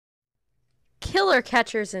killer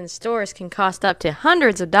catchers in stores can cost up to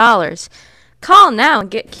hundreds of dollars. Call now and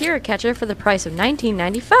get Kira Catcher for the price of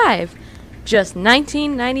 $19.95. Just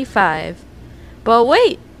 $19.95. But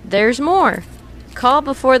wait, there's more. Call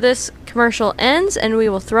before this commercial ends and we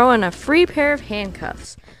will throw in a free pair of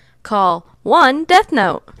handcuffs. Call 1 Death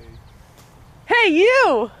Note. Hey,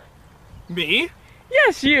 you! Me?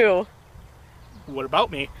 Yes, you! What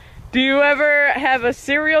about me? Do you ever have a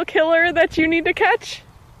serial killer that you need to catch?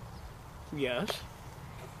 Yes.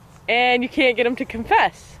 And you can't get him to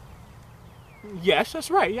confess? Yes, that's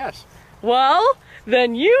right, yes. Well,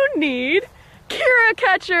 then you need Kira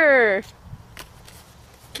Catcher!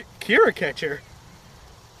 Kira Catcher?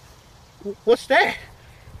 What's that?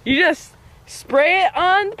 You just spray it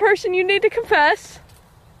on the person you need to confess.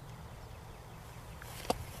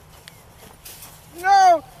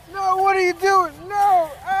 No! No, what are you doing?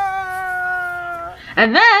 No! Ah!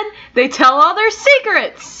 And then they tell all their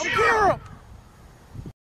secrets! Kira!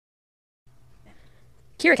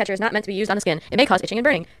 Kira Catcher is not meant to be used on the skin. It may cause itching and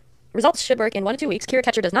burning. Results should work in 1 to 2 weeks. Kira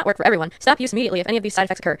Catcher does not work for everyone. Stop use immediately if any of these side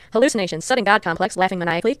effects occur. Hallucinations, sudden God complex, laughing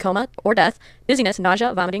maniacally, coma or death, dizziness,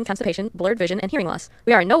 nausea, vomiting, constipation, blurred vision, and hearing loss.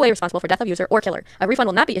 We are in no way responsible for death of user or killer. A refund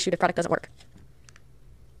will not be issued if product doesn't work.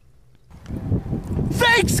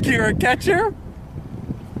 Thanks, Kira Catcher!